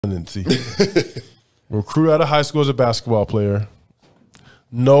tendency. Recruit out of high school as a basketball player.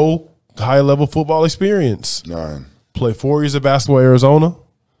 No high-level football experience. None. Play 4 years of basketball at Arizona.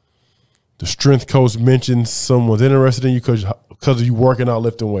 The strength coach mentions someone's interested in you because of you working out,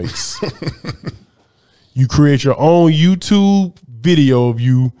 lifting weights. You create your own YouTube video of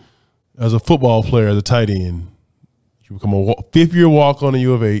you as a football player, as a tight end. You become a fifth-year walk-on at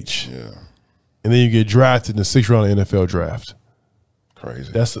U of H. Yeah. And then you get drafted in the 6th round of the NFL draft.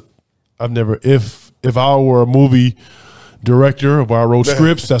 Crazy. I've never, if I were a movie director, if I wrote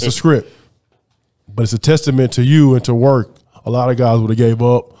scripts, that's a script. But it's a testament to you and to work. A lot of guys would have gave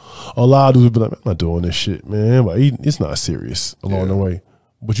up. A lot of dudes would be like, I'm not doing this shit, man. But it's not serious along the way.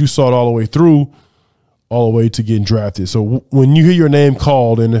 But you saw it all the way through, all the way to getting drafted. So when you hear your name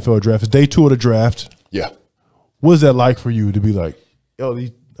called in the NFL draft, it's day 2 of the draft. Yeah. What is that like for you to be like, yo,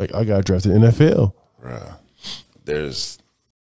 I got drafted in the NFL? Bruh. There's